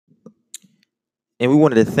And we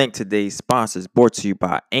wanted to thank today's sponsors brought to you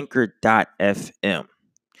by Anchor.fm.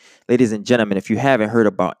 Ladies and gentlemen, if you haven't heard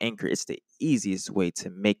about Anchor, it's the easiest way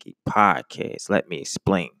to make a podcast. Let me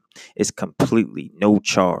explain. It's completely no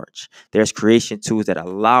charge. There's creation tools that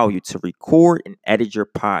allow you to record and edit your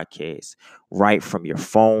podcast right from your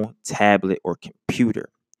phone, tablet, or computer.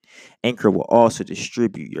 Anchor will also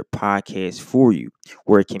distribute your podcast for you,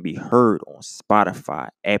 where it can be heard on Spotify,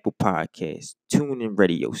 Apple Podcasts, TuneIn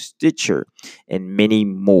Radio, Stitcher, and many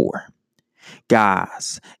more.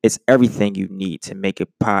 Guys, it's everything you need to make a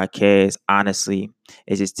podcast. Honestly,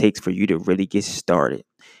 it just takes for you to really get started.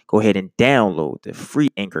 Go ahead and download the free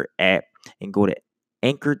Anchor app and go to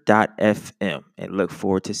anchor.fm and look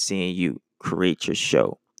forward to seeing you create your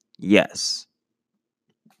show. Yes.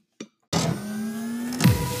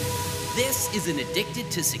 This is an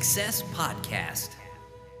Addicted to Success podcast.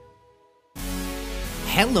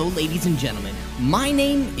 Hello, ladies and gentlemen. My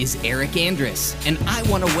name is Eric Andrus, and I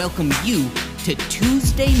want to welcome you to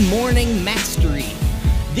Tuesday Morning Mastery.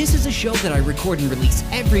 This is a show that I record and release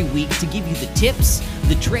every week to give you the tips,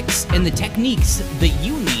 the tricks, and the techniques that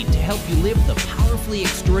you need to help you live the powerfully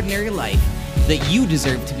extraordinary life that you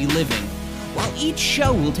deserve to be living. While each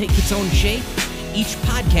show will take its own shape, each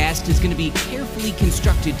podcast is going to be carefully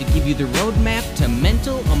constructed to give you the roadmap to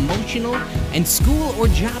mental, emotional, and school or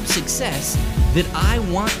job success that I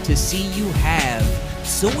want to see you have.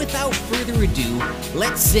 So without further ado,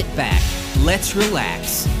 let's sit back, let's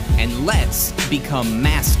relax, and let's become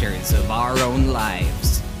masters of our own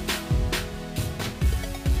lives.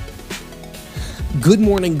 Good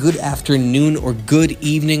morning, good afternoon, or good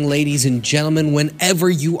evening, ladies and gentlemen. Whenever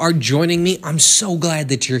you are joining me, I'm so glad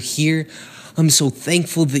that you're here. I'm so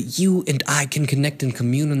thankful that you and I can connect and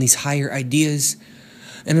commune on these higher ideas.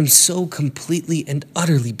 And I'm so completely and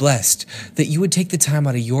utterly blessed that you would take the time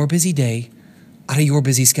out of your busy day, out of your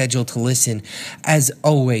busy schedule to listen. As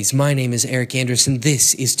always, my name is Eric Anderson.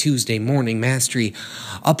 This is Tuesday Morning Mastery,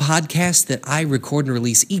 a podcast that I record and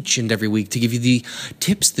release each and every week to give you the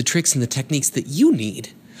tips, the tricks, and the techniques that you need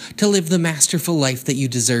to live the masterful life that you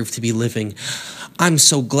deserve to be living. I'm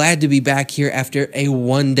so glad to be back here after a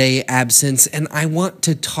one-day absence, and I want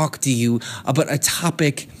to talk to you about a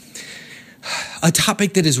topic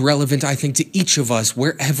that is relevant, I think, to each of us,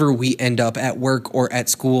 wherever we end up, at work or at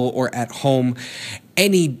school or at home.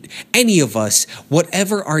 Any of us,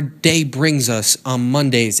 whatever our day brings us on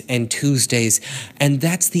Mondays and Tuesdays, and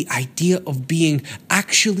that's the idea of being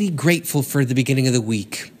actually grateful for the beginning of the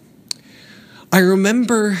week. I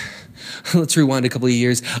remember, let's rewind a couple of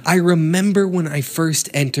years. I remember when I first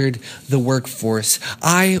entered the workforce,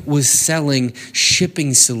 I was selling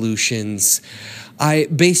shipping solutions. I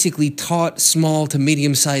basically taught small to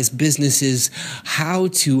medium-sized businesses how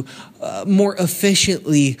to more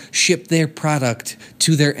efficiently ship their product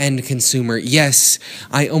to their end consumer. Yes,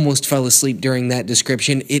 I almost fell asleep during that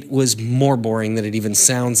description. It was more boring than it even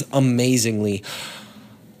sounds, amazingly.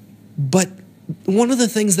 But one of the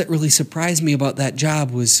things that really surprised me about that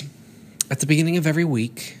job was at the beginning of every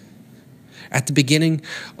week, at the beginning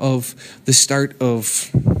of the start of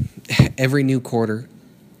every new quarter,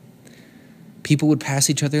 people would pass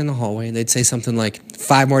each other in the hallway and they'd say something like,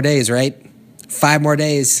 5 more days, right? 5 more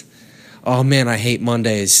days. Oh man, I hate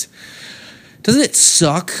Mondays. Doesn't it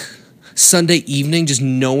suck Sunday evening just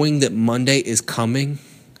knowing that Monday is coming?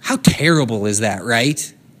 How terrible is that,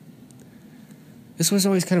 right? This was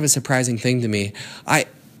always kind of a surprising thing to me. I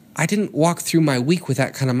didn't walk through my week with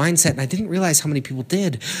that kind of mindset, and I didn't realize how many people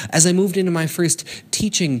did as I moved into my first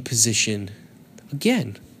teaching position.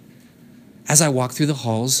 Again, as I walked through the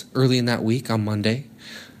halls early in that week on Monday,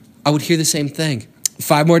 I would hear the same thing.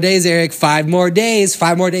 5 more days, Eric. 5 more days.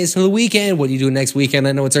 5 more days till the weekend. What are you doing next weekend?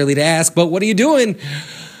 I know it's early to ask, but what are you doing?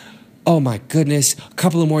 Oh my goodness. A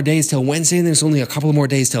couple of more days till Wednesday, and there's only a couple of more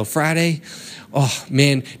days till Friday. Oh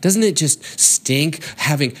man, doesn't it just stink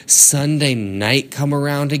having Sunday night come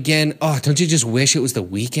around again? Oh, don't you just wish it was the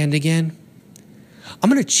weekend again? I'm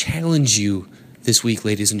going to challenge you this week,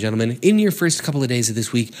 ladies and gentlemen. In your first couple of days of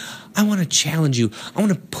this week, I want to challenge you. I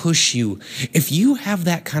want to push you. If you have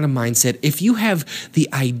that kind of mindset, if you have the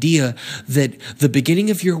idea that the beginning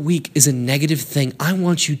of your week is a negative thing, I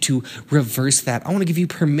want you to reverse that. I want to give you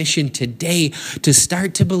permission today to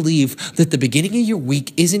start to believe that the beginning of your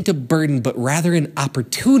week isn't a burden, but rather an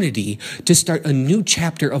opportunity to start a new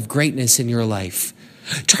chapter of greatness in your life.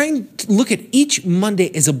 Try and look at each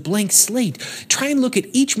Monday as a blank slate. Try and look at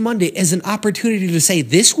each Monday as an opportunity to say,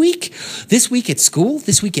 this week at school,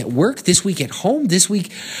 this week at work, this week at home, this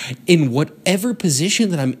week in whatever position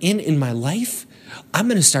that I'm in my life, I'm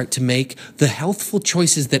going to start to make the healthful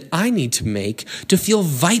choices that I need to make to feel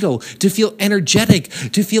vital, to feel energetic,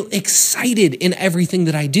 to feel excited in everything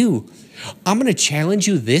that I do. I'm going to challenge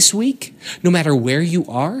you this week, no matter where you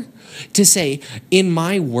are, to say, in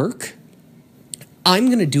my work, I'm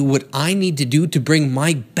going to do what I need to do to bring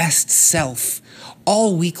my best self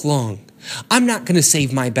all week long. I'm not going to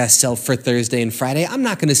save my best self for Thursday and Friday. I'm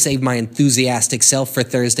not going to save my enthusiastic self for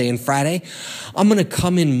Thursday and Friday. I'm going to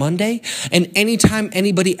come in Monday, and anytime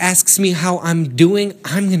anybody asks me how I'm doing,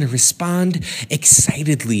 I'm going to respond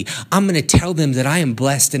excitedly. I'm going to tell them that I am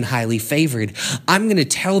blessed and highly favored. I'm going to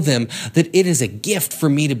tell them that it is a gift for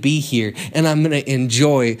me to be here, and I'm going to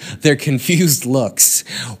enjoy their confused looks.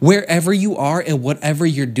 Wherever you are and whatever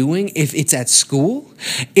you're doing, if it's at school,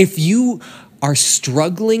 if you are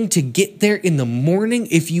struggling to get there in the morning,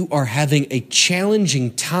 if you are having a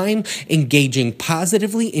challenging time engaging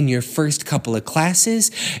positively in your first couple of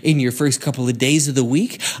classes, in your first couple of days of the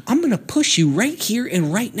week, I'm going to push you right here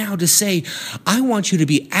and right now to say, I want you to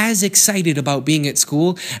be as excited about being at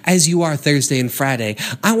school as you are Thursday and Friday.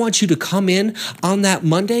 I want you to come in on that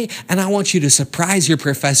Monday, and I want you to surprise your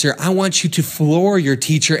professor. I want you to floor your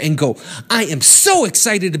teacher and go, I am so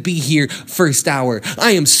excited to be here first hour.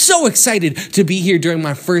 I am so excited to be here during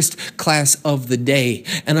my first class of the day.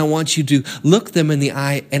 And I want you to look them in the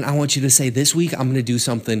eye, and I want you to say, this week, I'm going to do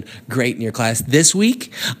something great in your class. This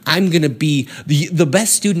week, I'm going to be the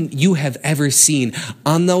best student you have ever seen.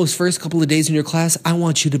 On those first couple of days in your class, I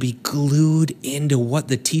want you to be glued into what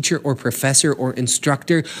the teacher or professor or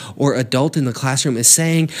instructor or adult in the classroom is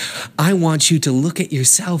saying. I want you to look at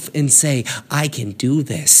yourself and say, I can do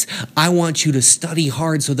this. I want you to study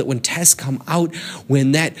hard so that when tests come out,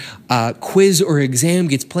 when that quiz or exam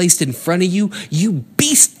gets placed in front of you, you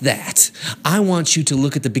beast that. I want you to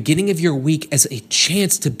look at the beginning of your week as a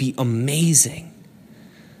chance to be amazing.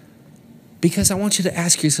 Because I want you to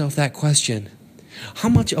ask yourself that question. How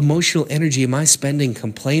much emotional energy am I spending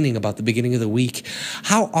complaining about the beginning of the week?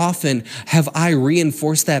 How often have I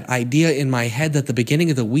reinforced that idea in my head that the beginning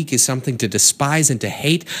of the week is something to despise and to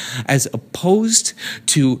hate, as opposed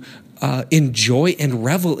to enjoy and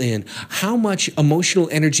revel in? How much emotional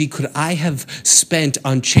energy could I have spent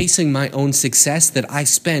on chasing my own success that I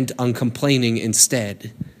spent on complaining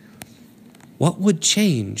instead? What would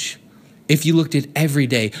change if you looked at every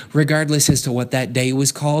day, regardless as to what that day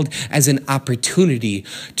was called, as an opportunity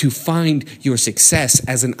to find your success,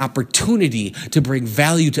 as an opportunity to bring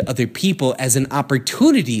value to other people, as an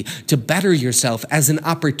opportunity to better yourself, as an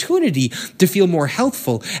opportunity to feel more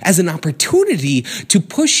healthful, as an opportunity to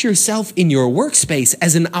push yourself in your workspace,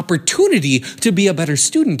 as an opportunity to be a better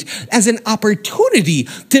student, as an opportunity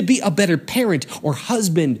to be a better parent or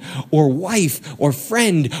husband or wife or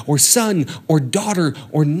friend or son or daughter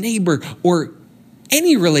or neighbor or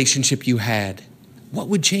any relationship you had? What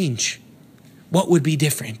would change? What would be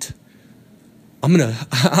different? I'm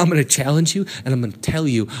gonna challenge you, and I'm gonna tell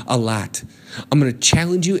you a lot. I'm gonna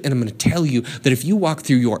challenge you, and I'm gonna tell you that if you walk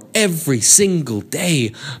through your every single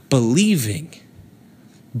day believing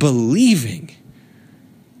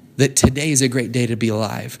that today is a great day to be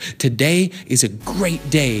alive, today is a great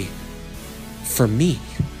day for me.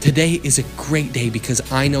 Today is a great day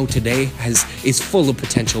because I know today is full of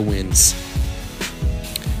potential wins.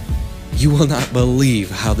 You will not believe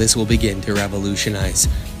how this will begin to revolutionize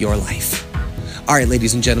your life. All right,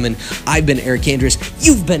 ladies and gentlemen, I've been Eric Andrus.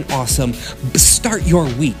 You've been awesome. Start your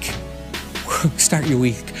week. Start your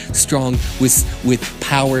week strong with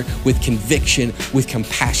power, with conviction, with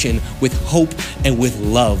compassion, with hope, and with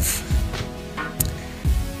love.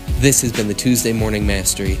 This has been the Tuesday Morning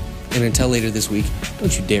Mastery. And until later this week,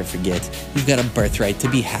 don't you dare forget, you've got a birthright to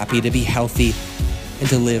be happy, to be healthy, and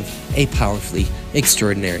to live a powerfully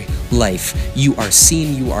extraordinary life. You are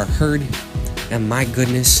seen, you are heard, and my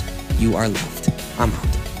goodness, you are loved. I'm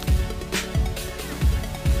out.